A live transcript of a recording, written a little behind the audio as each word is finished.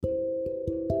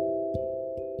Hello,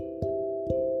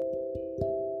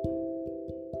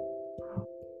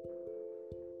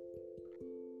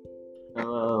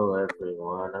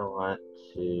 everyone. I want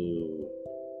to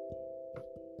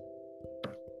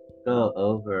go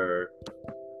over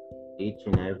each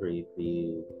and every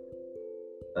view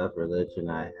of religion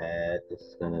I had. This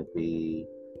is going to be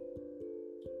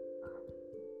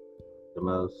the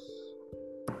most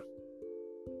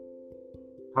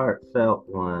heartfelt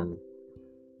one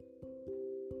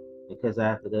because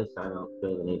after this, I don't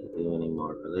feel the need to do any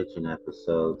more religion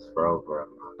episodes for over a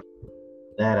month.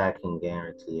 That I can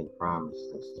guarantee and promise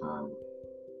this time.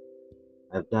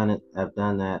 I've done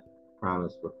that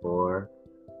promise before,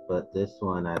 but this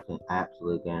one I can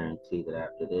absolutely guarantee that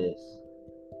after this,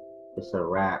 it's a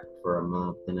wrap for a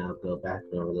month, and I'll go back to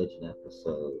the religion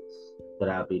episodes. But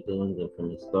I'll be doing them from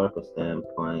a historical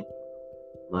standpoint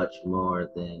much more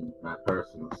than my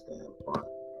personal standpoint.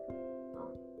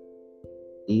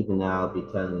 Even now, I'll be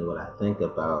telling you what I think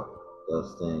about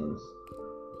those things.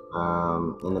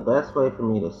 And the best way for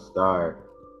me to start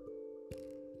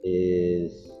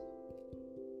is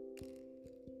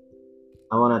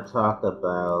I want to talk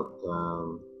about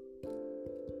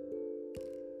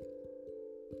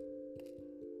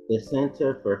the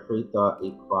Center for Free Thought,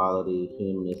 Equality,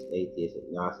 Humanist, Atheist,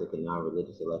 Agnostic, and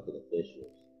Non-Religious Elected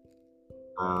Officials.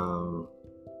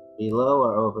 Below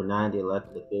are over 90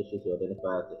 elected officials who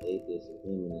identify as the atheist and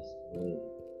humanist community.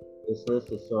 This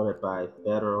list is sorted by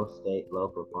federal, state,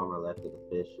 local, former elected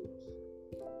officials.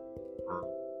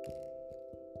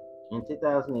 In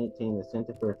 2018, the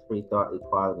Center for Free Thought,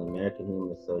 Equality, and American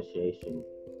Humanist Association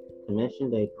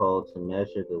commissioned a poll to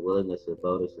measure the willingness of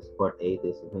voters to support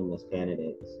atheist and humanist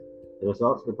candidates. The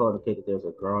results of the poll indicate that there's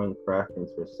a growing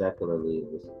preference for secular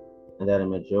leaders, and that a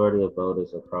majority of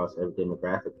voters across every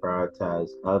demographic prioritize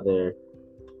other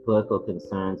political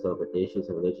concerns over issues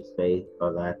of religious faith or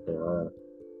lack thereof.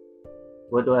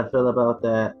 What do I feel about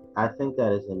that? I think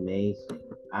that is amazing.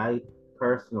 I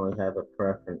personally have a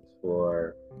preference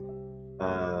for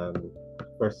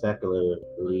secular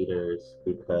leaders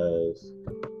because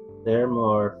they're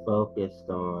more focused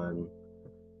on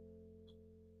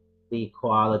the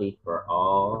equality for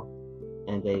all,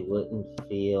 and they wouldn't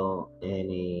feel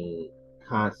any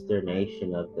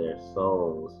consternation of their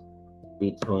souls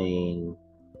between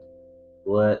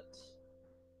what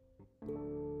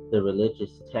the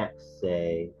religious texts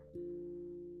say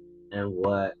and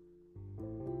what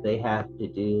they have to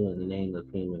do in the name of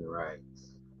human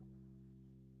rights.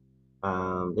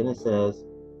 Then it says,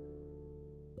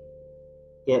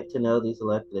 get to know these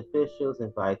elected officials,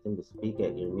 invite them to speak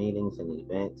at your meetings and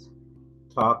events,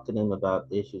 talk to them about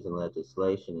issues and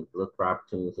legislation, and look for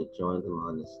opportunities to join them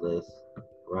on this list,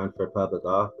 run for public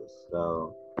office.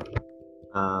 So,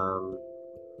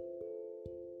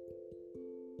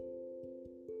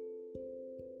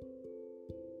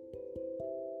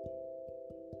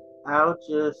 I'll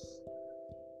just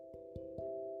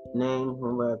name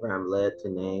whoever I'm led to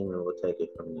name, and we'll take it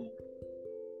from there.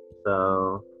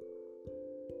 So,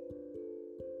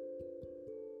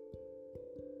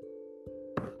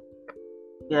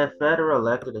 yeah, federal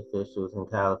elected officials in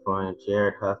California: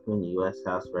 Jared Huffman, U.S.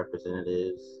 House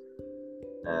Representatives,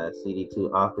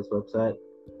 CD2 office website.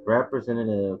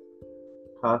 Representative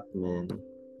Huffman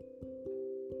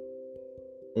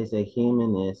is a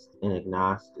humanist and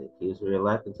agnostic. He was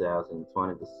reelected in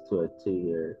 2020. This is to a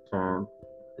 2-year term.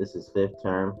 This is 5th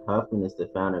term. Huffman is the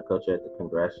founder and co-chair of the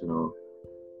Congressional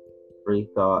Free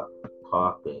Thought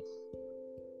Caucus.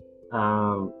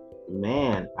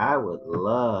 Man, I would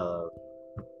love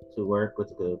to work with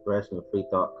the Congressional Free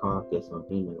Thought Caucus on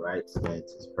human rights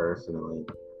stances personally.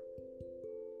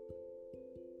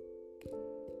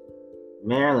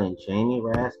 Maryland: Jamie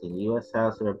Raskin, U.S.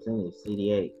 House of Representatives,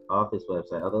 CD8 office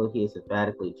website. Although he is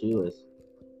emphatically Jewish,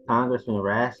 Congressman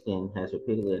Raskin has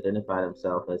repeatedly identified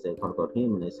himself as a quote-unquote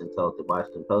humanist and told the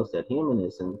Washington Post that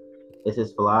humanism is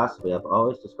his philosophy. I've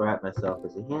always described myself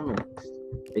as a humanist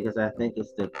because I think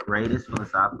it's the greatest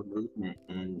philosophical movement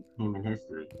in human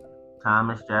history.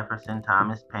 Thomas Jefferson,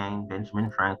 Thomas Paine,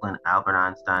 Benjamin Franklin, Albert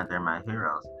Einstein, they're my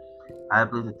heroes. I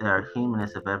believe that there are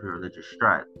humanists of every religious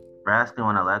stripe. Raskin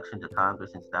won election to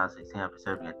Congress in 2016 after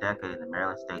serving a decade in the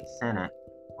Maryland State Senate,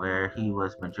 where he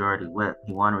was majority whip.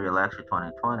 He won re-election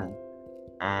 2020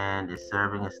 and is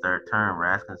serving his 3rd term.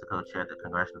 Raskin is the co-chair of the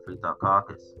Congressional Free Thought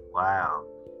Caucus. Wow.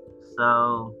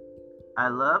 So I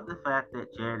love the fact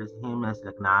that Jared is a humanist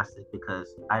and agnostic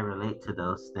because I relate to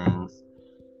those things.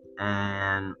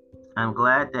 And I'm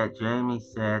glad that Jamie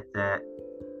said that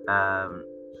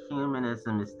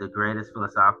humanism is the greatest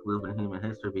philosophical movement in human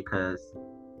history, because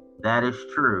that is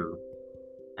true.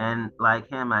 And like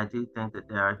him, I do think that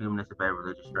there are humanists of every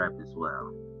religious stripe as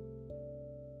well.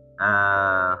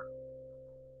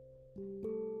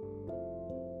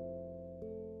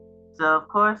 So of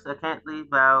course, I can't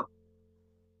leave out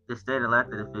the state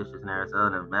elected officials in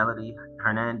Arizona. Melody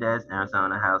Hernandez,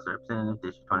 Arizona House Representative,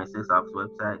 District 26 office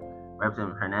website.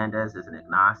 Representative Hernandez is an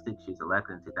agnostic. She's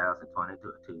elected in 2020 to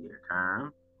a 2-year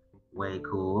term. Way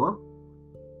cool.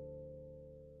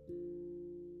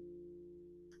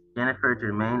 Jennifer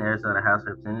Germain, Arizona House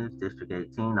Representative, District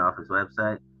 18 office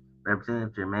website.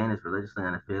 Representative Germain is religiously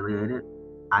unaffiliated.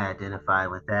 I identify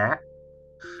with that.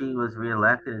 She was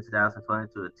reelected in 2020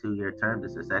 to a 2-year term.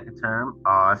 This is her second term.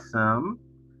 Awesome.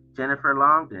 Jennifer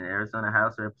Longden, Arizona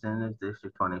House Representative,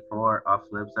 District 24, office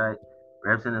website.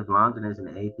 Representative Longden is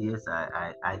an atheist.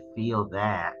 I feel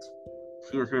that.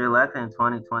 She was reelected in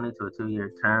 2020 to a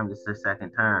 2-year term. This is her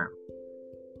second term.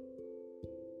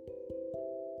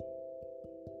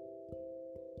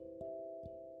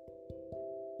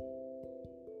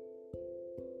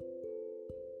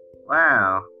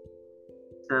 Wow.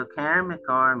 So Karen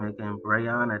McCormick and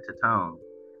Brianna Tatone.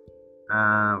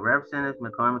 Representative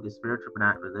McCormick is spiritual but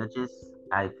not religious.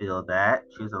 I feel that.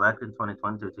 She was elected in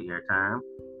 2020 to a 2-year term.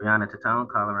 Brianna Tatone,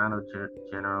 Colorado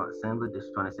General Assembly,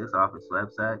 District 26 office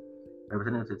website.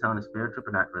 Representative Tatone is spiritual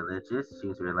but not religious. She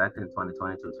was reelected in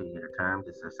 2020 to a 2-year term.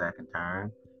 This is her second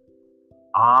term.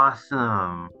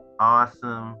 Awesome.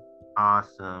 Awesome.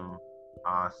 Awesome.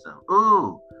 Awesome.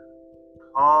 Ooh,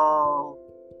 Paul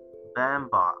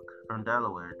Bambach from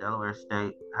Delaware, Delaware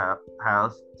State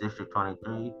House, District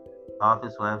 23,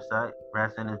 office website.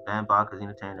 Representative Bambach is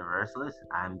Unitarian Universalist.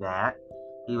 I'm that.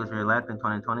 He was reelected in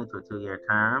 2020 to a 2-year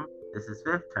term. This is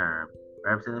fifth term.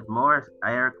 Representative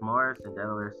Eric Morris in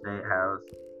Delaware State House,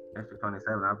 District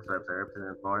 27, office website.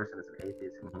 Representative Morrison is an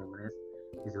atheist and humanist.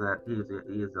 He is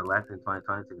elected in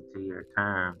 2020 to a 2-year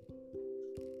term.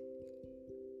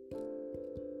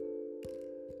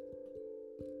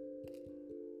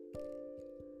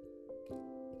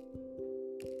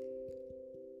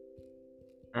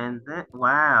 And then,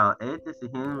 wow, atheist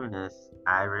and humanist.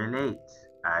 I relate.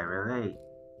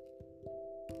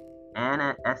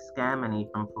 Anna Escamini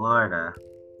from Florida.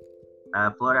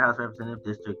 Florida House Representative,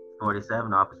 District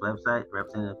 47, office website.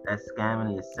 Representative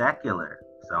Escamini is secular.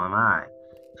 So am I.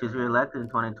 She was reelected in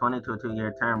 2020 to a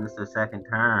 2-year term. This is her second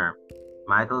term.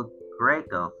 Michael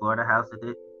Greco, Florida House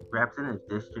Representative,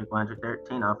 District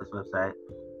 113, office website.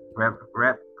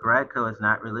 Rep Greco is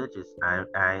not religious.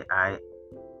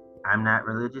 I'm not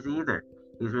religious either.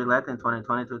 He's reelected in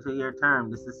 2020 to a 2-year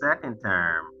term. This is second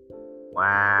term.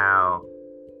 Wow.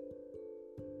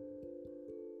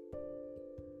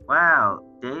 Wow.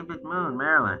 David Moon,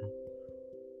 Maryland.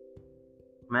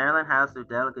 Maryland House of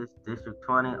Delegates, District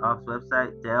 20, office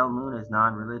website. Dale Moon is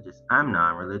non-religious. I'm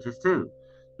non-religious too.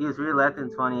 He was reelected in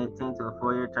 2018 to a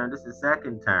 4-year term. This is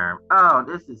second term. Oh,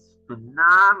 this is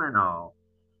phenomenal.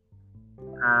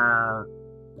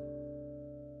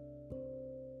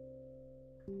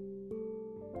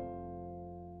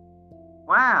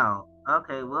 Wow.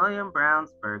 Okay, William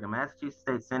Brownsburg, a Massachusetts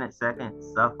State Senate, second,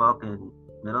 Suffolk and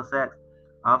Middlesex.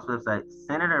 Office website.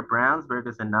 Senator Brownsburg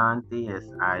is a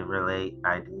non-theist. I relate.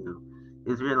 I do.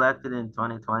 He was reelected in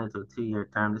 2020 to a 2-year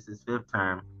term. This is fifth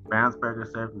term. Brownsburger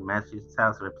served in the Massachusetts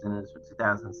House of Representatives from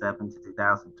 2007 to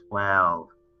 2012.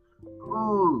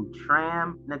 Ooh,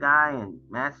 Tram Nagayan,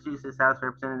 Massachusetts House of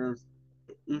Representatives,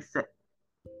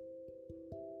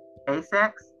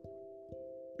 ASEX,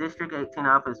 District 18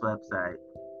 office website.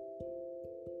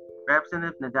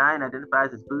 Representative Nagayan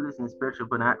identifies as Buddhist and spiritual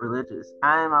but not religious.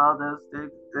 I am all those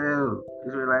things too.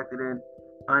 She's reelected in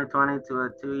 2020 to a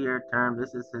 2-year term.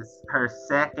 This is her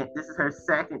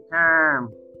second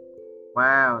term.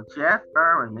 Wow. Jeff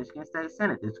Irwin, Michigan State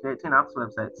Senate, District 18 office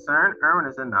website. CERN Irwin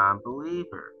is a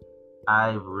non-believer.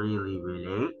 I really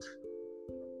relate.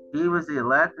 He was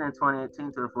elected in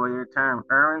 2018 to a 4-year term.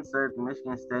 Irwin served the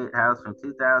Michigan State House from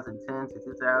 2010 to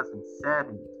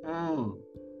 2017.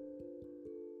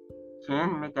 Jen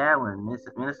McGowan,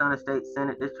 Minnesota State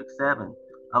Senate, District 7.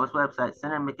 Office website.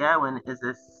 Senator McGowan is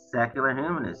a secular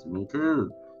humanist. Me too.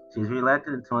 She's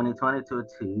reelected in 2020 to a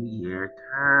 2-year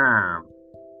term.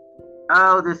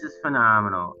 Oh, this is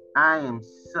phenomenal. I am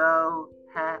so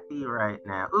happy right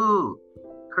now. Ooh,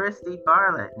 Christy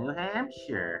Bartlett, New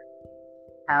Hampshire.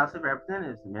 House of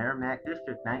Representatives, Merrimack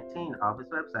District 19, office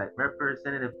website.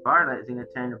 Representative Bartlett is a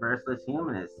Unitarian Universalist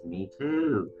humanist. Me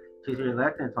too. She's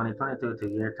reelected in 2020 to a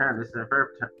 2-year term. This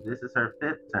is her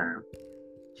fifth term.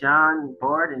 John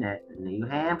Bordenet, New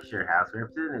Hampshire, House of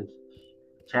Representatives,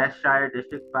 Cheshire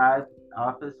District 5,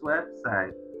 office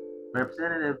website.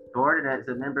 Representative Bordenet is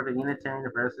a member of a Unitarian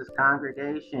Universalist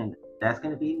congregation. That's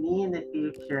going to be me in the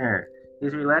future. He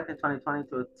was reelected in 2020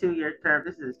 to a 2-year term.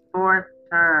 This is his 4th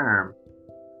term.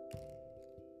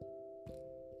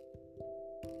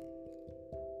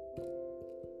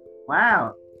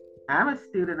 Wow, I'm a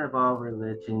student of all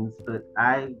religions, but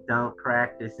I don't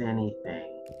practice anything.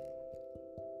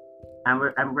 I'm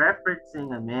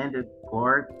referencing Amanda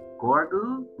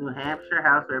Gorgu, New Hampshire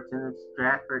House Representative,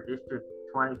 Stratford District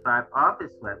 25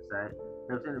 office website.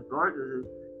 Representative Gorgu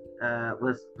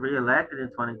was reelected in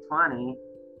 2020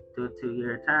 to a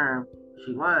 2-year term.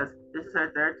 This is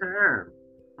her 3rd term.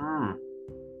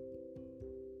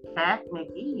 Kat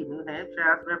McGee, New Hampshire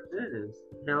House of Representatives,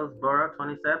 Hillsborough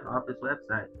 27 office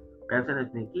website.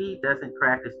 Representative McGee doesn't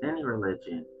practice any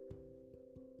religion.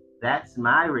 That's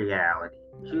my reality.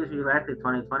 She was reelected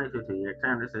 2020 to a 2-year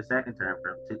term. This is her 2nd term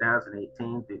from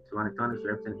 2018 through 2020. She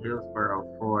represented Hillsborough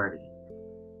 40.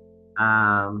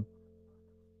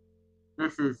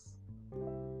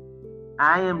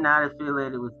 I am not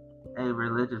affiliated with a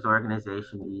religious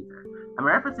organization either. I'm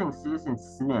referencing Susan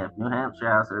Smith, New Hampshire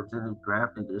House of Representative,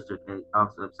 Grafton District 8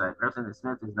 office website. Representative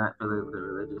Smith is not affiliated with a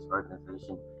religious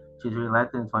organization. She was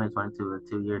reelected in 2022 with a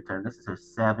 2-year term. This is her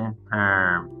 7th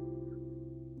term.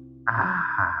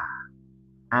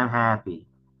 I'm happy.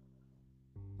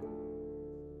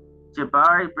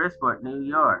 Jabari Brisport, New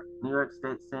York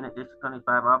State Senate District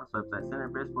 25 office website. Senator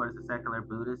Brisport is a secular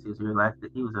Buddhist. He was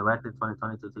elected in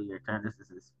 2022 2-year term.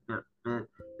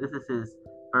 This is his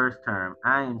 1st term.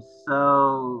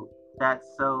 That's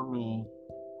so me.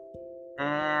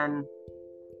 And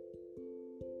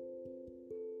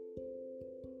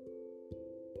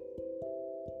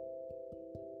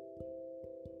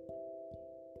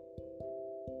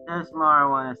there's more I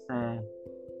want to say.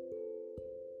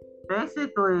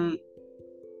 Basically,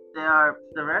 the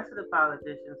rest of the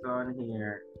politicians on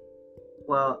here.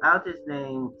 Well, I'll just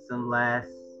name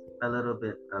a little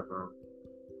bit of them.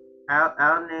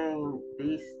 I'll name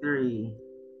these 3.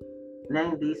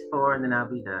 Name these 4, and then I'll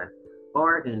be done.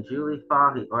 Oregon, Julie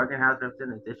Fahey, Oregon House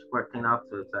Representative, District 14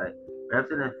 office website.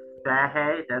 Representative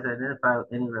Fahey doesn't identify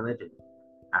with any religion.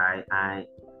 I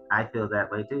feel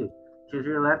that way too. She was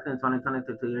reelected in 2020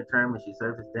 to a 2-year term, and she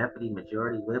serves as Deputy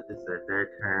Majority Whip. This is her 3rd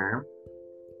term.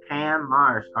 Pam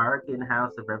Marsh, Oregon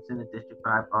House of Representatives, District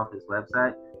 5 office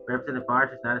website. Representative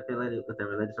Marsh is not affiliated with a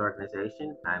religious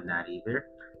organization. I'm not either.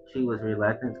 She was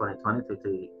reelected in 2020 to a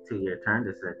 2-year term.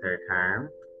 This is her 3rd term.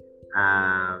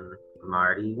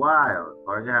 Marty Wild,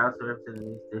 Oregon House of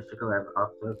Representatives, District 11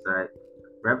 office website.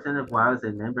 Representative Wild is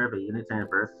a member of a Unitarian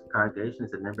congregation,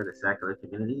 is a member of the secular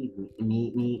community.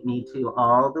 Me too,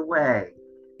 all the way.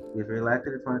 He was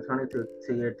reelected in 2020 to a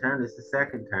 2-year term. This is the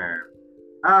 2nd term.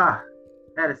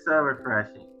 That is so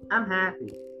refreshing. I'm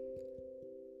happy.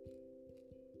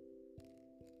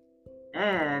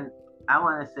 And I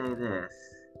want to say this.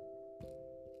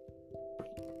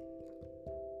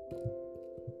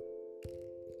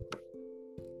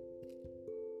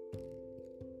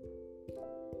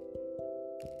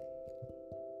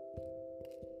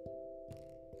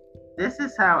 This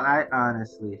is how I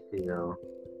honestly feel.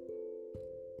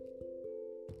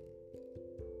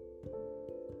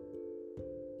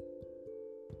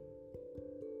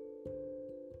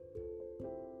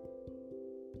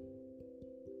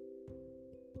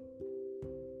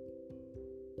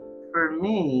 For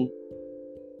me,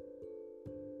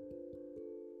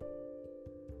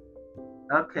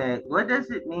 okay, what does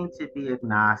it mean to be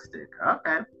agnostic?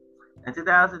 Okay. In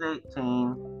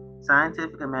 2018,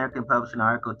 Scientific American published an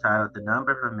article titled "The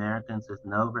Number of Americans with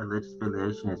No Religious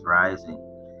Affiliation is Rising,"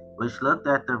 which looked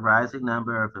at the rising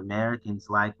number of Americans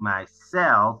like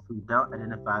myself who don't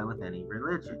identify with any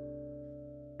religion.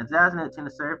 In 2018,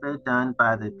 a survey done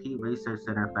by the Pew Research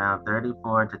Center found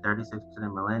 34 to 36%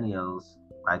 of millennials,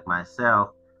 like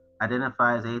myself,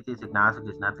 identify as atheist, agnostic,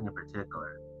 as nothing in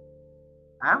particular.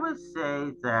 I would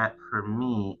say that for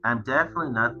me, I'm definitely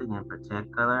nothing in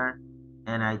particular,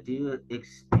 and I do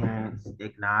experience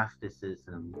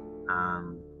agnosticism.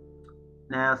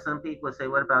 Now, some people say,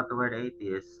 what about the word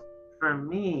atheist? For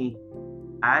me,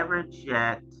 I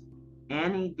reject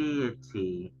any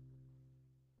deity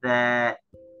that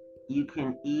you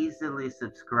can easily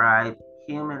subscribe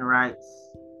human rights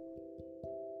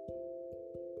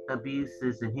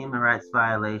abuses and human rights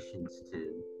violations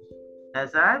to.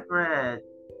 As I've read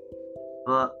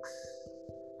books,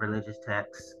 religious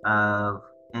texts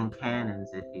and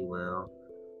canons, if you will,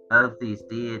 of these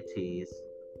deities,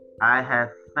 I have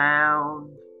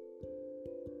found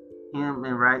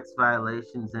human rights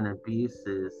violations and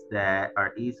abuses that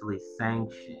are easily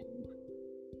sanctioned.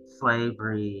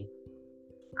 Slavery,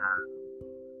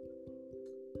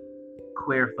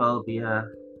 queerphobia,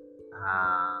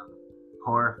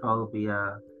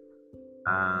 Chorophobia,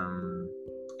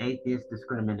 atheist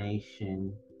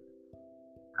discrimination,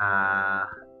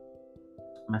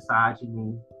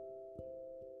 misogyny,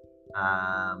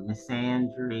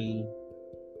 misandry,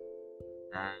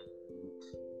 and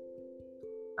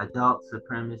adult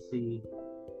supremacy,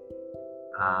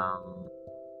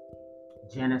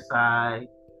 genocide,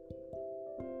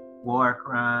 war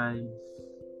crimes,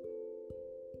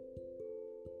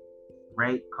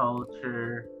 rape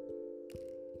culture.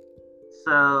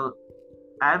 So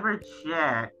I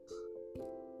reject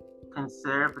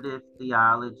conservative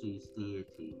theology's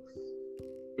deities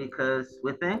because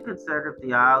within conservative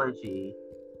theology,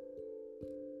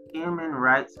 human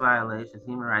rights violations,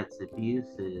 human rights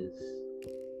abuses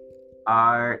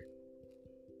are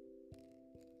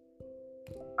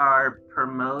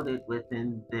promoted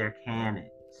within their canons.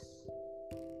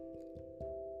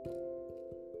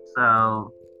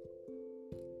 So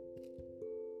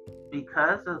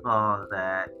because of all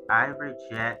that, I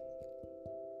reject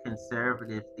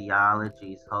conservative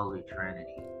theology's Holy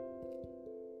Trinity.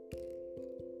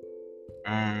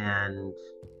 And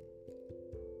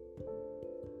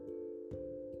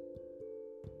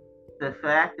the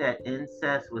fact that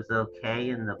incest was okay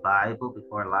in the Bible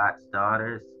before Lot's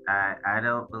daughters, I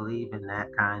don't believe in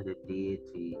that kind of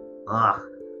deity. Ugh,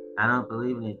 I don't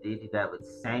believe in a deity that would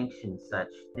sanction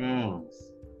such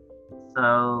things.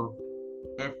 So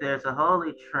if there's a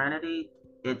Holy Trinity,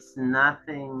 it's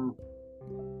nothing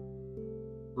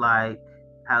like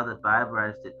how the Bible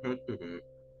writers depicted it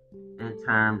in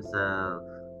terms of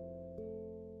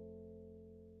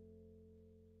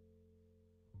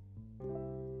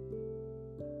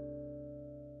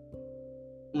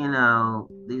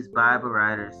these Bible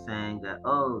writers saying that,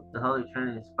 oh, the Holy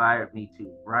Trinity inspired me to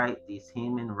write these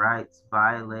human rights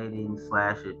violating /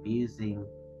 abusing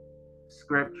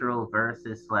scriptural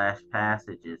verses /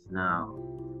 passages.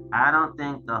 No, I don't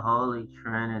think the Holy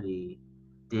Trinity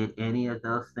did any of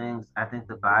those things. I think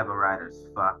the Bible writers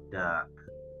fucked up.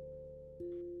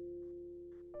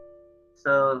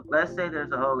 So let's say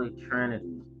there's a Holy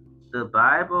Trinity. The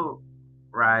Bible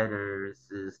writers'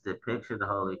 depiction of the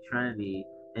Holy Trinity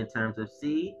in terms of,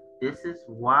 see, this is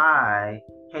why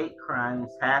hate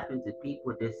crimes happen to people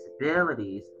with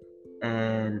disabilities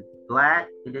and Black,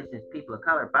 Indigenous people of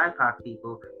color, BIPOC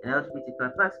people, and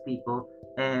LGBTQ plus people,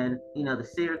 and the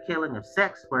serial killing of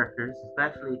sex workers,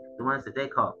 especially the ones that they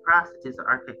call prostitutes, an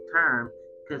archaic term,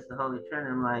 because the Holy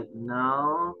Trinity. I'm like,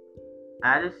 no,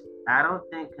 I don't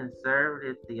think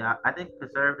I think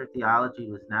conservative theology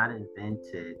was not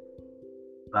invented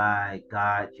by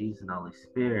God, Jesus, and Holy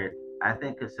Spirit. I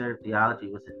think conservative theology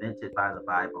was invented by the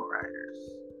Bible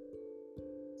writers.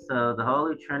 So the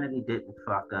Holy Trinity didn't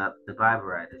fuck up, the Bible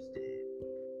writers did.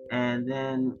 And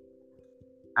then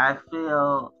I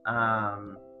feel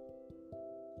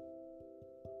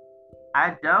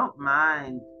I don't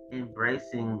mind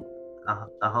embracing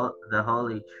the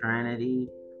Holy Trinity,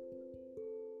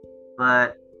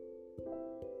 but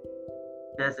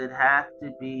does it have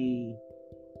to be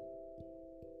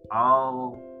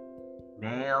all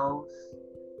males?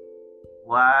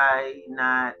 Why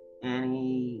not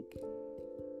any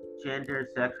gender,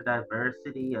 sexual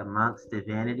diversity amongst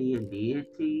divinity and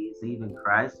deities, even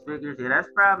Christ figures? Yeah, that's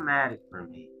problematic for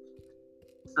me.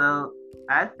 So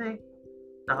I think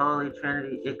the Holy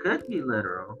Trinity, it could be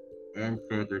literal and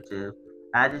figurative.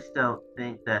 I just don't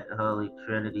think that the Holy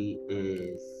Trinity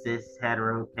is cis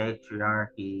hetero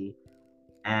patriarchy,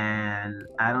 and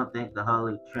I don't think the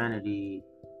Holy Trinity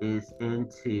is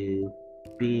into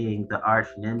being the arch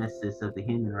nemesis of the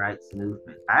human rights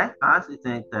movement. I honestly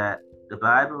think that the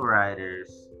Bible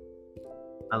writers,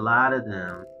 a lot of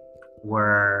them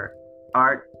were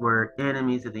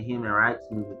enemies of the human rights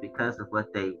movement because of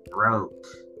what they wrote.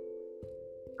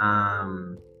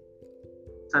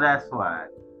 So that's why.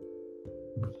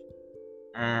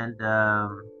 And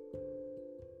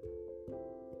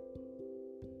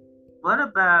what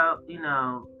about,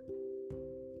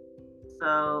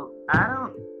 so I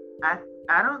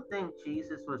don't think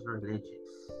Jesus was religious.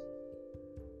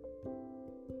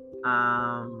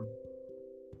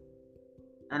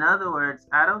 In other words,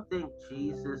 I don't think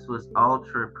Jesus was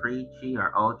ultra preachy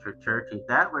or ultra churchy. If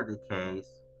that were the case,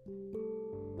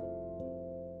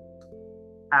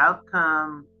 how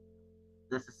come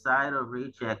the societal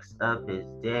rejects of his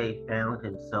day found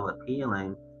him so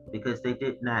appealing? Because they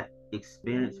did not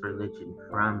experience religion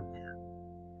from him.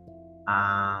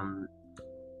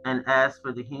 And as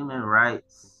for the human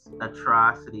rights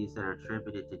atrocities that are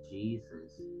attributed to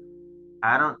Jesus,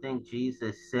 I don't think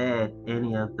Jesus said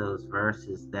any of those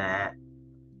verses that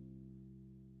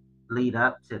lead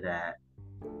up to that.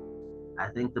 I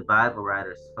think the Bible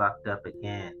writers fucked up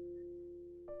again.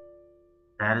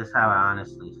 That is how I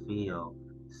honestly feel.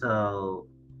 So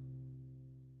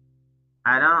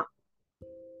I don't.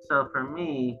 So for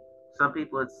me, some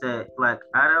people would say, like,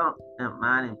 I don't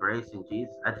mind embracing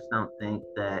Jesus. I just don't think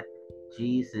that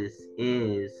Jesus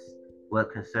is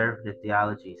what conservative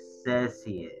theology says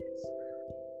he is.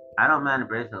 I don't mind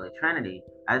embracing the Holy Trinity.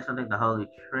 I just don't think the Holy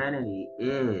Trinity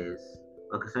is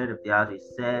what conservative theology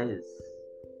says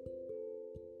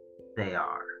they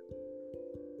are.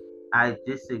 I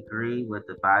disagree with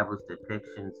the Bible's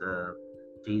depictions of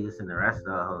Jesus and the rest of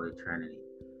the Holy Trinity.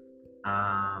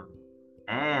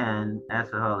 And as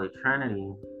for the Holy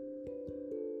Trinity,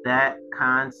 that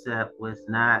concept was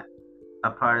not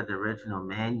a part of the original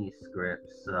manuscript,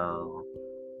 so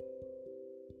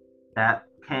that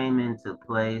came into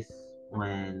place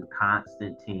when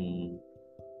Constantine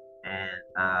and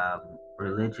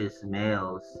religious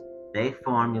males, they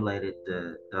formulated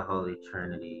the Holy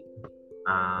Trinity.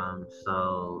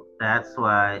 So that's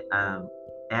why I'm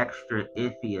extra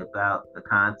iffy about the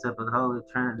concept of the Holy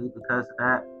Trinity because of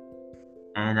that.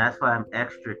 And that's why I'm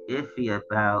extra iffy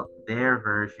about their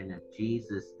version of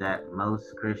Jesus that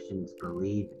most Christians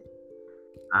believe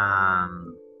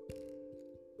in.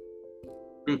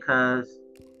 Because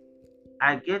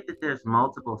I get that there's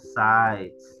multiple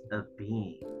sides of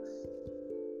beings.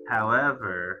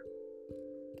 However,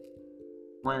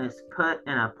 when it's put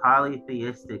in a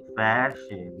polytheistic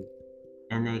fashion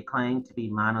and they claim to be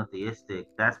monotheistic,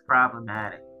 that's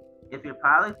problematic. If you're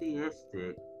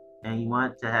polytheistic and you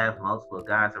want to have multiple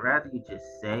gods, I'd rather you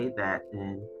just say that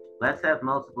than let's have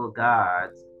multiple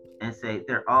gods and say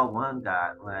they're all one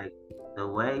God. Like the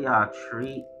way y'all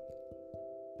treat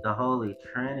the Holy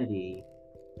Trinity,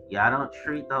 y'all don't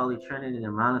treat the Holy Trinity in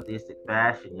a monotheistic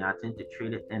fashion. Y'all tend to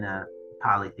treat it in a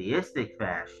polytheistic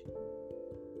fashion.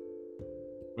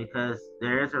 Because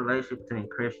there is a relationship between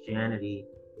Christianity,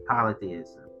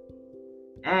 polytheism,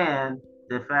 and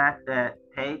the fact that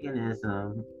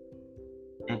paganism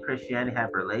and Christianity have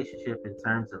a relationship in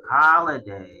terms of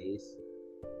holidays.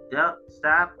 Don't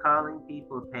stop calling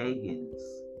people pagans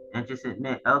and just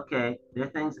admit, okay, there are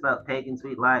things about pagans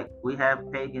we like. We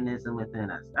have paganism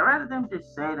within us. I'd rather them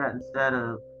just say that instead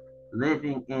of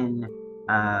living in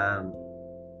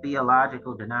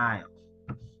theological denial.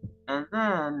 And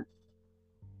then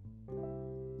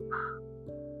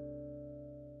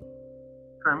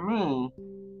for me,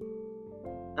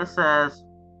 it says,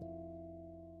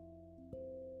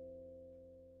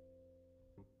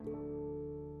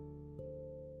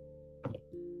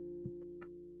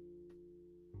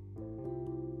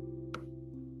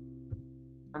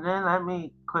 and then let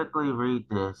me quickly read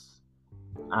this.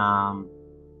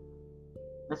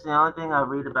 This is the only thing I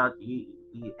read about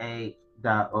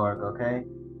UEA.org, okay?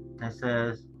 It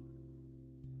says,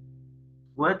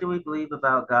 what do we believe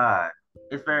about God?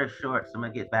 It's very short, so I'm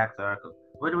going to get back to the article.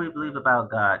 What do we believe about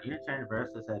God? Unitarian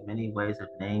Universalists have many ways of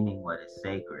naming what is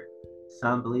sacred.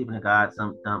 Some believe in a God,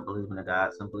 some don't believe in a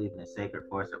God, some believe in a sacred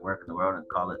force at work in the world and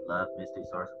call it love, mystery,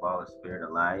 source of all, the spirit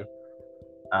of life.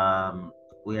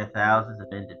 We are thousands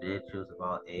of individuals of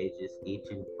all ages, each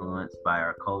influenced by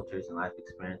our cultures and life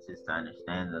experiences to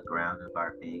understand the ground of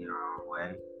our being in our own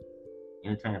way.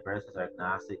 Unitarian Universalists are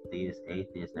agnostic, theists,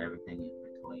 atheists, and everything in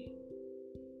between.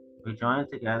 We join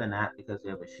together not because we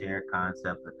have a shared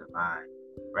concept of divine.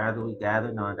 Rather, we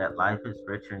gather knowing that life is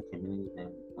richer in community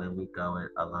than when we go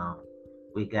it alone.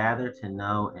 We gather to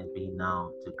know and be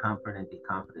known, to comfort and be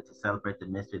comforted, to celebrate the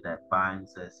mystery that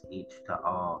binds us each to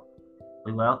all.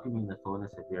 We welcome you in the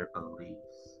fullness of your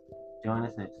beliefs. Join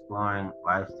us in exploring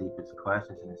life's deepest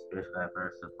questions in a spiritually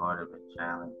diverse, supportive, and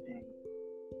challenging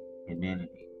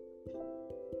community.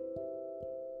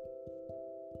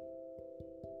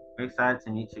 We're excited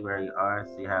to meet you where you are,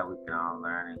 see how we can all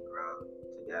learn and grow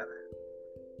together.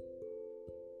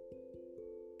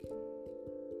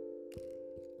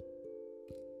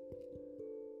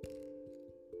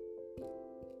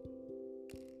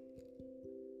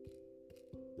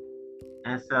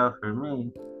 And so for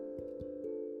me,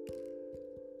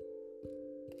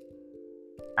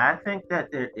 I think that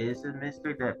there is a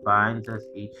mystery that binds us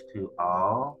each to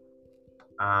all.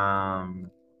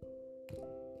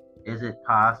 Is it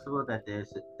possible that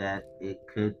it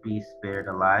could be spirit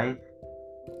of life?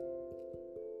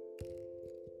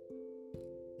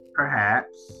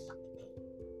 Perhaps.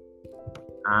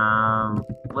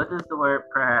 What does the word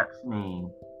perhaps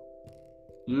mean?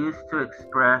 Used to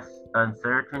express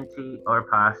uncertainty or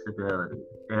possibility.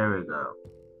 There we go.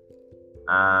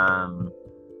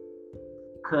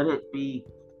 Could it be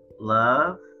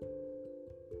love?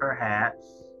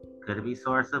 Perhaps. Could it be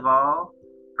source of all?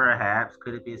 Perhaps.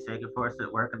 Could it be a sacred force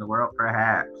at work in the world?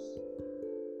 Perhaps.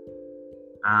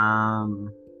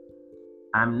 I'm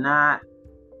not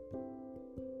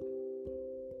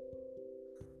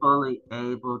fully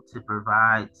able to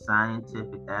provide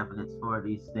scientific evidence for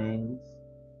these things.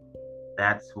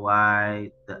 That's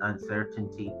why the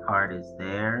uncertainty part is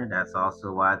there. That's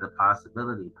also why the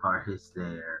possibility part is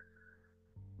there.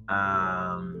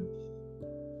 Um,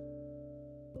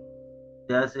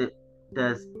 does it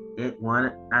does it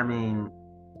want I mean,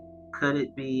 could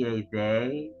it be a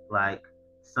they, like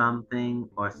something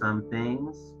or some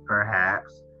things?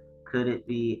 Perhaps. Could it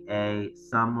be a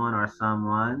someone or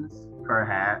someone's?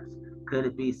 Perhaps. Could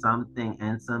it be something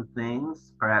and some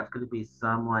things? Perhaps. Could it be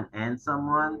someone and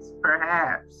someone's?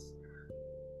 Perhaps.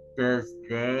 Does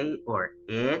they or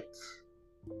it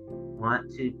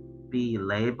want to be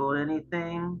labeled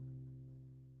anything?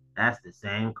 That's the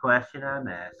same question I'm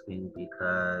asking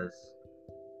because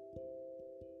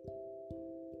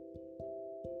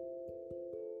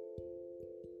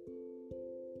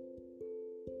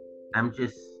I'm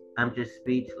just I'm just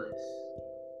speechless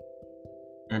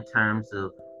in terms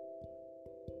of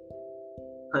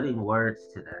putting words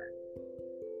to that.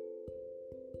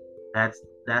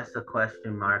 That's a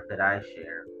question mark that I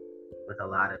share with a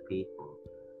lot of people.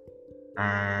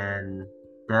 And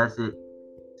does it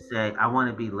say I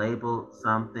want to be labeled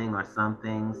something or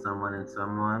something, someone and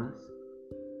someone's?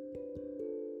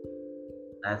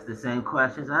 That's the same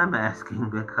questions I'm asking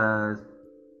because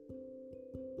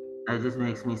it just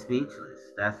makes me speechless.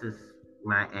 That's just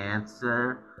my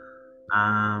answer.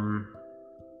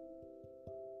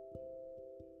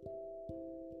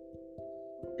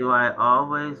 Do I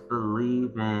always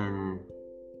believe in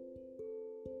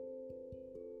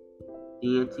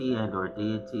deity and or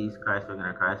deities, Christ figure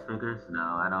and Christ figures? No,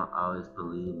 I don't always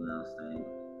believe in those things.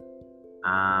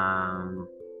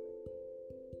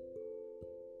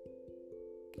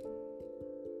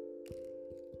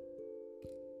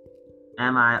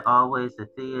 Am I always a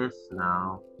theist?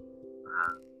 No.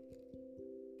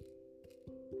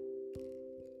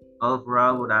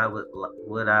 Overall,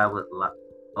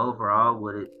 overall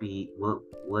would it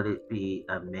be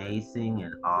amazing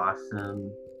and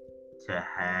awesome to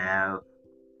have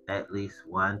at least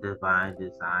one divine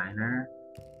designer?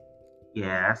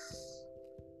 Yes,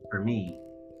 for me.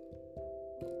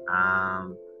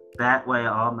 That way,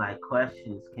 all my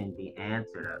questions can be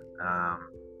answered.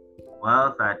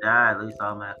 Well, if I die, at least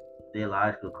all my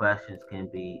theological questions can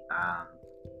be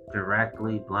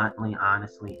directly, bluntly,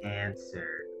 honestly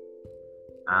answered.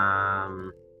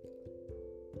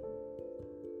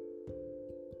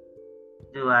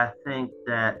 Do I think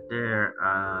that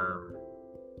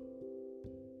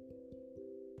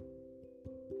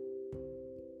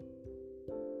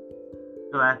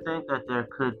there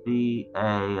could be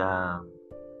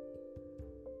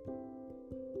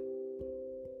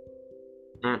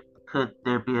could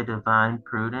there be a divine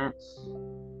prudence?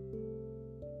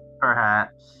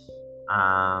 Perhaps.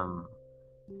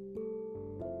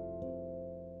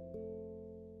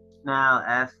 Now,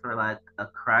 as for like a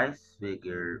Christ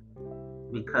figure,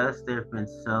 because there have been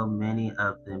so many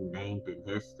of them named in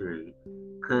history,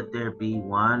 could there be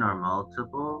one or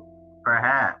multiple?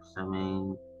 Perhaps. I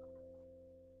mean,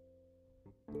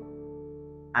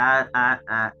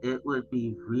 it would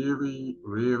be really,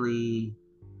 really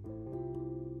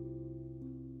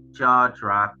jaw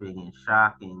dropping and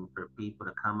shocking for people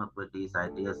to come up with these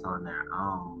ideas on their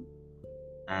own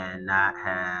and not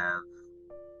have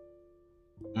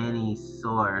any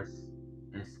source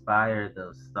inspire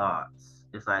those thoughts.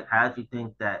 It's like, how'd you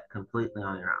think that completely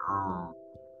on your own?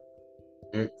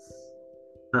 It's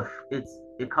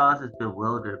it causes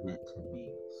bewilderment to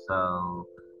me. So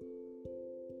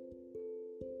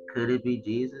could it be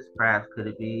Jesus? Perhaps could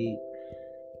it be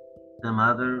some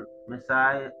other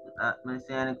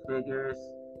messianic figures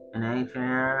in the ancient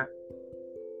era?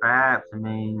 Perhaps. I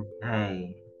mean,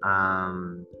 hey,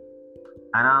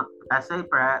 I say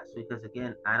perhaps because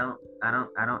again, I don't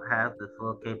have the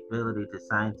full capability to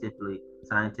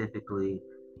scientifically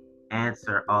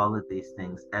answer all of these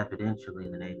things evidentially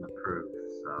in the name of proof.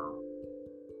 So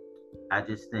I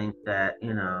just think that,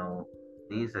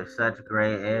 these are such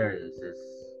gray areas.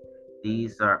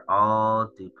 These are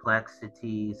all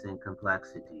duplixities and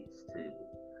complexities too.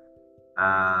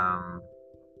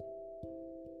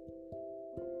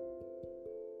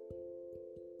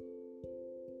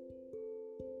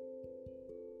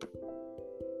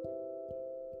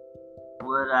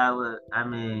 I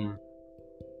mean,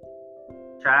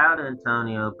 Child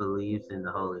Antonio believes in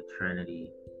the Holy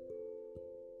Trinity.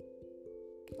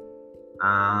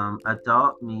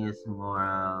 Adult me is more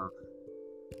of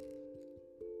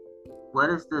what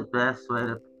is the best way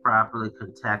to properly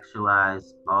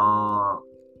contextualize all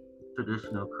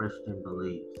traditional Christian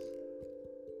beliefs?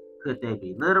 Could they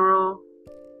be literal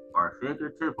or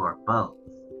figurative or both?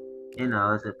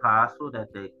 Is it possible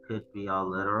that they could be all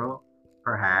literal?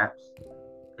 Perhaps.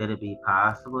 Could it be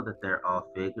possible that they're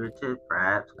all figurative?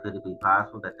 Perhaps. Could it be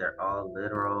possible that they're all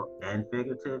literal and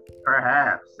figurative?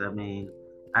 Perhaps.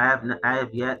 I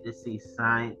have yet to see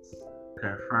science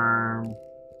confirm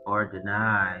or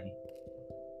deny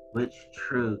which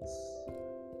truths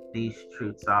these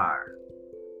truths are.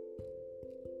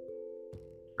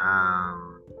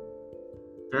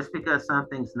 Just because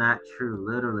something's not true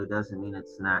literally doesn't mean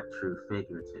it's not true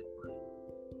figuratively.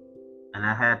 And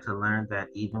I had to learn that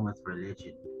even with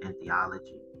religion and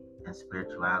theology and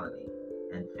spirituality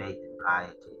and faith and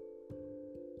piety.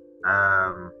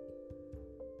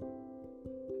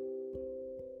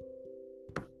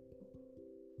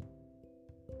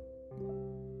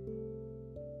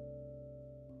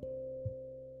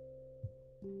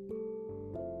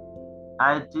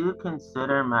 I do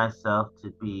consider myself to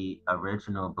be an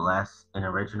original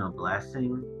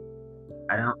blessing.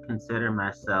 I don't consider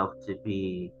myself to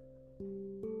be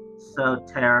so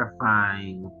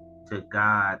terrifying to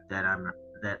God that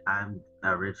I'm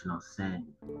original sin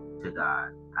to God.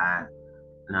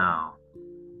 No,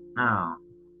 not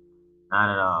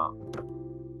at all.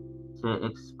 To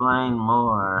explain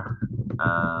more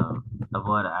of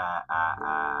what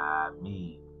I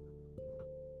mean,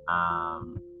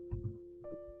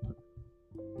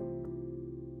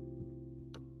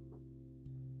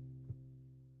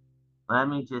 let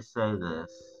me just say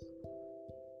this.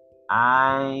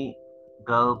 I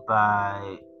go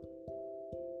by,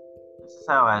 this is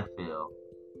how I feel.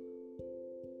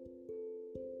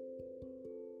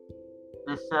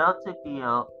 The Celtic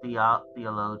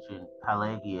theologian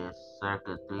Pelagius,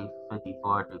 circa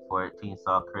 354 to 418,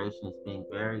 saw creation as being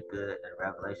very good and a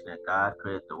revelation that God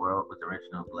created the world with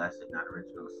original blessing, not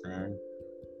original sin.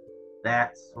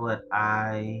 That's what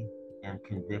I am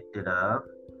convicted of.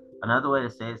 Another way to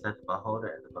say it is that the beholder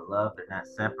and the beloved are not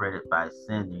separated by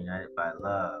sin, they're united by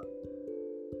love.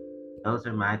 Those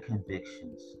are my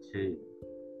convictions too.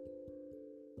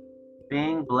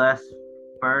 Being blessed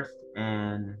first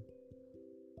and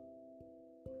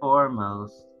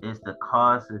foremost is the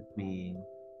cause of being,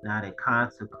 not a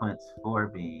consequence for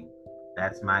being.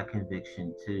 That's my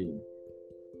conviction too.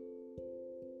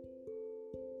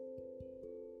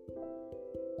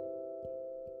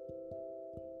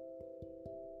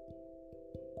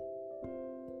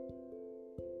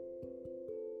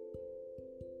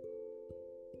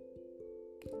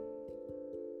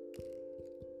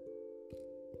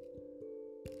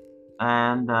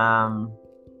 And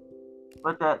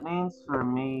what that means for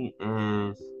me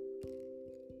is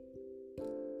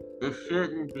it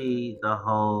shouldn't be the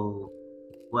whole,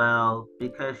 well,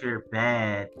 because you're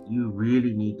bad, you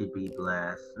really need to be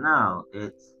blessed. No,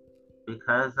 it's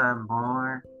because I'm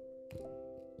born,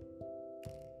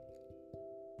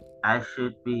 I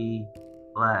should be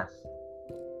blessed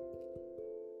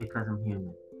because I'm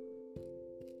human.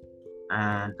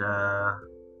 And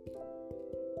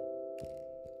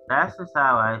that's just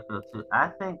how I feel too. I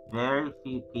think very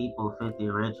few people fit the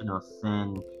original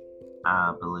sin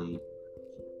belief.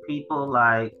 People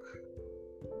like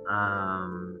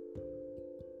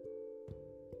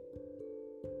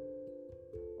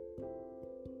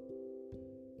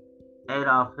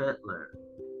Adolf Hitler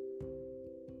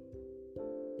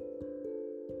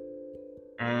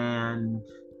and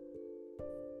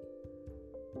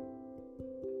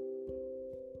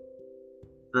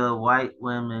the white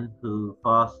women who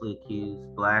falsely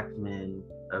accused black men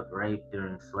of rape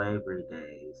during slavery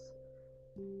days,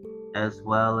 as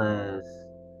well as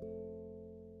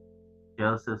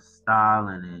Joseph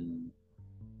Stalin and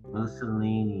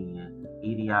Mussolini and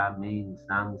Idi Amin,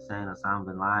 Saddam Hussein, Osama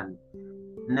bin Laden.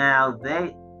 Now,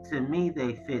 to me,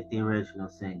 they fit the original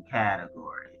sin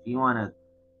category. If you want to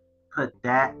put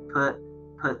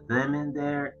them in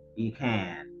there, you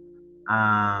can.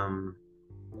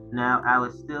 Now, I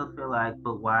would still feel like,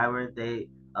 but why were they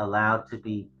allowed to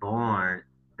be born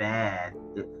bad,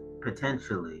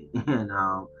 potentially?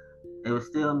 It would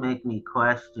still make me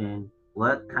question,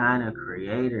 what kind of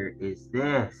creator is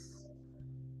this?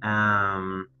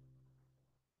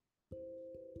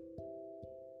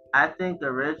 I think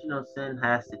original sin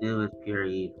has to do with pure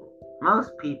evil.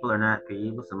 Most people are not pure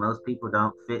evil, so most people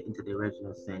don't fit into the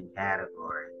original sin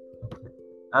category.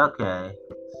 Okay,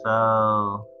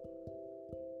 so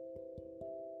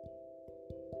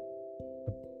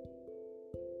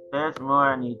there's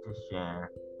more I need to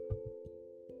share.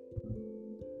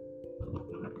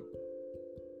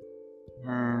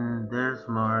 And there's there's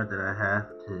more that I have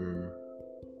to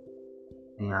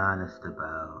be honest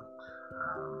about.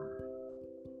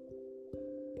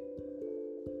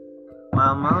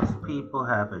 While most people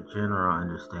have a general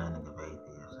understanding of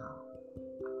atheism,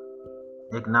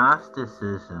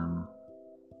 agnosticism,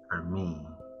 for me,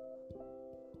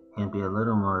 can be a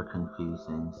little more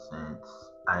confusing since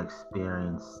I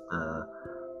experienced the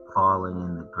falling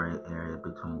in the gray area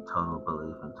between total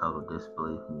belief and total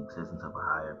disbelief in the existence of a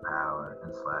higher power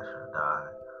and slash or God.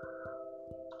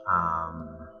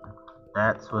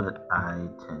 That's what I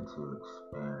tend to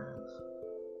experience.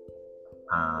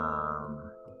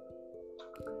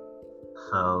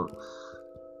 So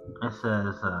it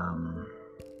says,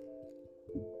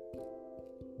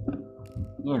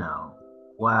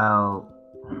 while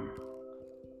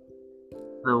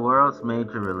the world's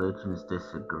major religions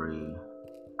disagree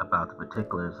about the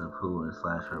particulars of who and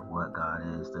slash or what God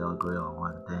is, they'll agree on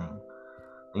one thing.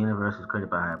 The universe is created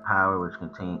by a higher power which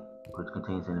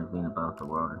contains to intervene in both the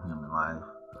world and human life.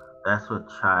 That's what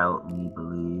Child Me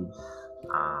believes.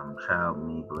 Child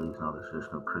Me believes in all the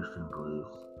traditional Christian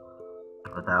beliefs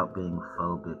without being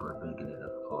phobic or bigoted,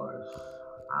 of course.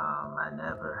 I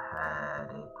never had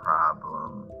a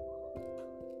problem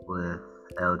with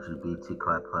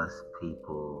LGBTQ plus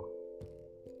people,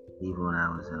 even when I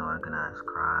was in organized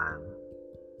crime.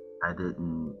 I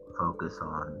didn't focus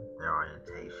on their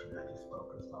orientation. I just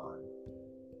focused on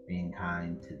being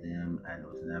kind to them, and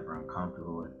was never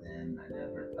uncomfortable with them. I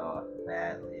never thought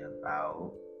badly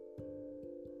about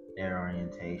their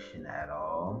orientation at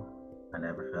all. I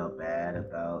never felt bad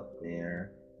about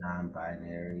their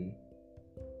non-binary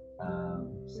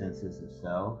senses of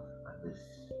self.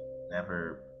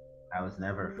 I was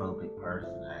never a phobic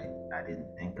person. I didn't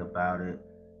think about it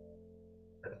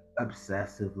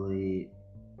obsessively,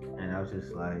 and I was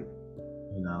just like,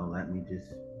 let me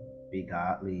just be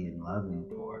godly and loving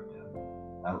toward them.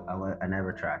 I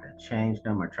never tried to change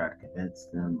them or try to convince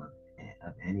them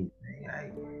of anything.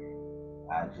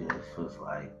 I just was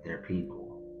like, they're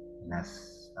people, and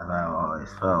that's how I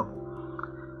always felt.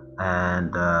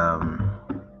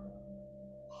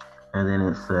 And then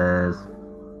it says,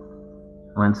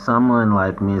 when someone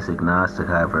like me is agnostic,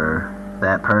 however,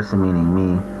 that person, meaning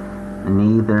me,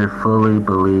 neither fully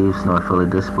believes nor fully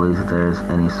disbelieves that there is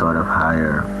any sort of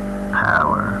higher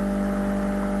power.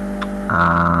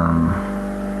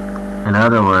 In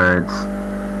other words,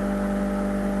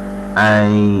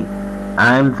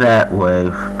 I'm that way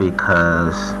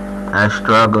because I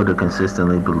struggle to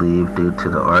consistently believe due to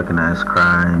the organized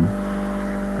crime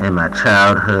in my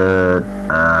childhood,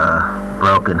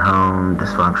 broken home,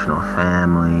 dysfunctional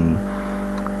family,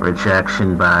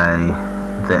 rejection by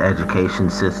the education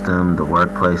system, the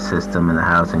workplace system, and the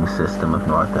housing system of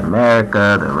North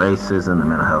America, the racism, the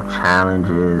mental health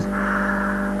challenges,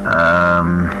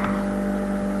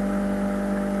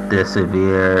 the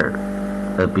severe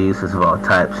abuses of all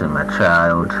types in my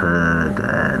childhood,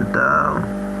 and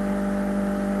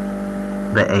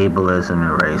the ableism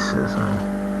and racism.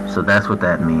 So that's what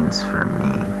that means for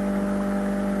me.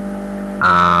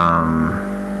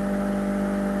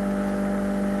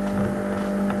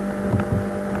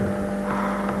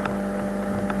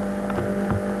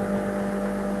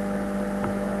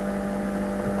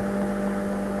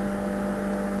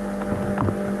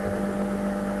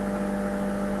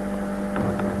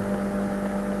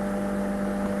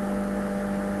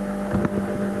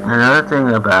 Another thing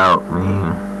about me,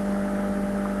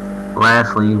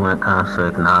 lastly, when it comes to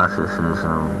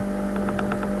agnosticism,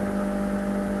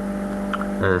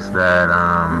 is that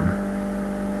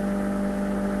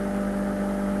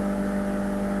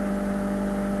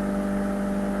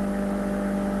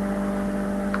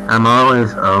I'm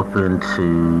always open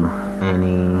to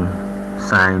any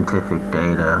scientific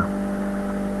data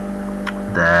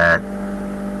that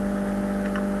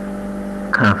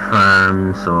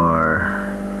confirms or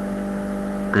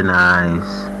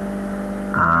denies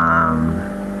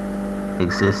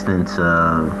existence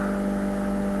of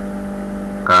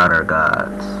God or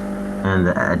gods, and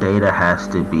the data has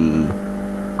to be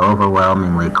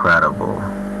overwhelmingly credible.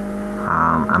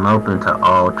 I'm open to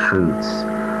all truths,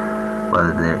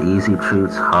 whether they're easy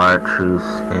truths, hard truths,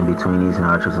 in between easy and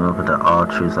hard truths. I'm open to all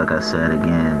truths, like I said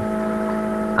again.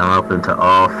 I'm open to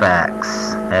all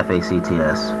facts,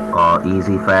 F-A-C-T-S, all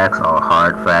easy facts, all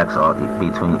hard facts, all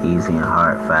between easy and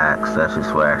hard facts. That's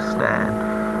just where I stand.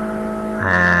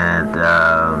 And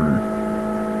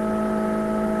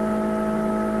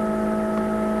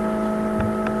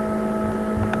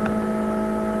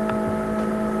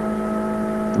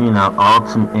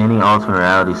any ultimate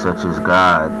reality such as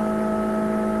God,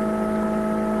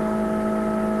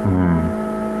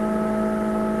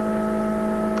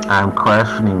 I'm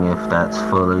questioning if that's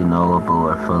fully knowable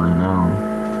or fully known.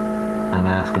 I'm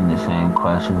asking the same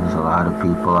questions as a lot of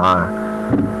people are.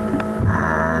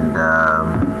 And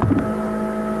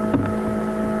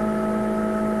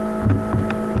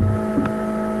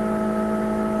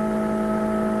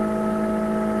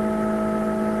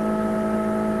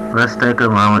let's take a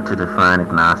moment to define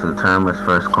agnostic. The term was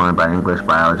first coined by English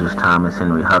biologist Thomas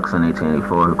Henry Huxley in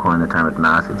 1884, who coined the term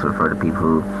agnostic to refer to people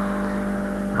who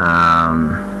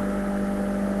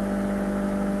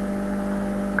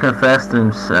confess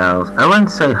themselves, I wouldn't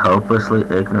say hopelessly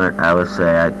ignorant, I would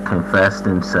say I confess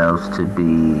themselves to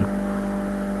be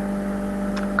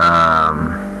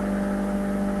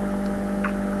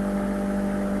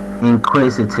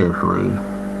inquisitively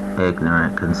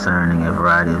ignorant concerning a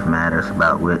variety of matters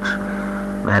about which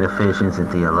metaphysicians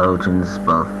and theologians,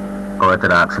 both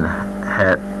orthodox and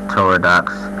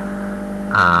heterodox,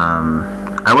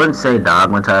 I wouldn't say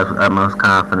dogmatized with utmost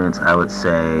confidence, I would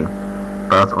say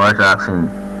both orthodox and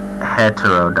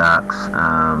heterodox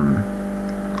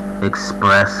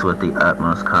express with the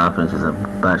utmost confidence is a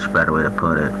much better way to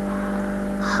put it.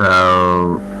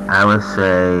 So I would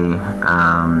say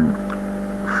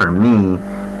for me,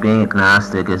 being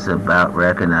agnostic is about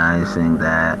recognizing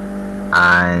that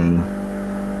I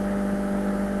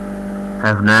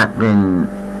have not been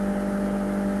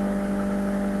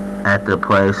at the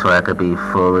place where I could be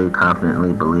fully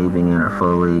confidently believing in or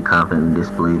fully confidently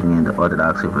disbelieving in the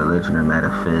orthodoxy of religion or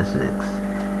metaphysics.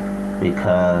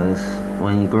 Because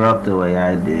when you grow up the way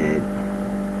I did,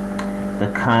 the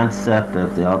concept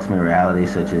of the ultimate reality,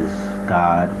 such as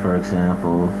God, for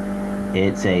example,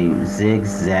 it's a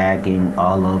zigzagging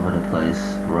all over the place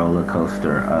roller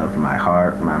coaster of my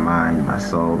heart, my mind, my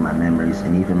soul, my memories,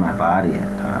 and even my body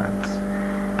at times.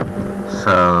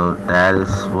 So that is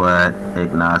what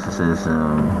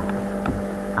agnosticism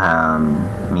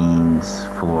means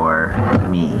for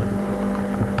me.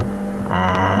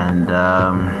 And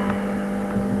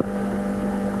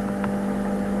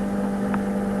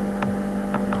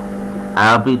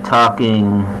I'll be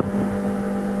talking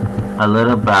a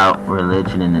little about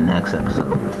religion in the next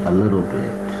episode. A little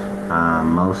bit.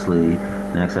 Mostly,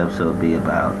 next episode will be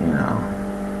about,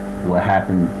 what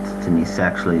happened to me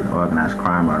sexually, organized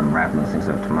crime, or I'm wrapping those things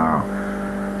up tomorrow.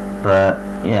 But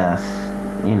yes,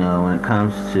 when it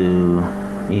comes to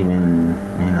even,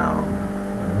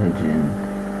 religion,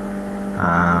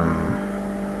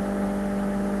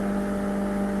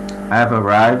 I've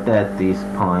arrived at these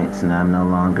points and I'm no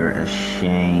longer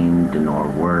ashamed nor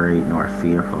worried nor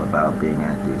fearful about being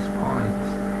at these points.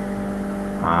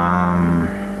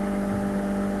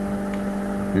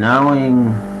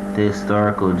 Knowing the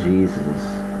historical Jesus,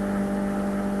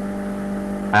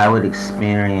 I would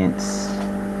experience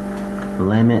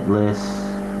limitless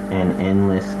and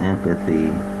endless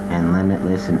empathy and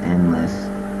limitless and endless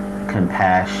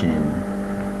compassion,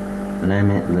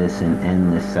 limitless and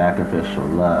endless sacrificial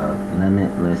love,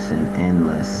 limitless and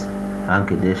endless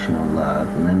unconditional love,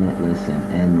 limitless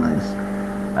and endless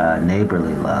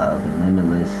neighborly love, and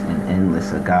limitless and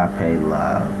endless agape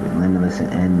love, and limitless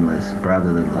and endless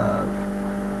brotherly love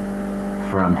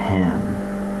from Him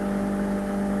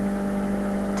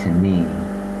to me.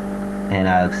 And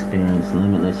I experience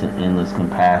limitless and endless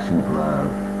compassionate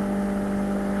love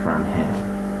from Him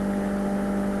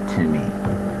to me.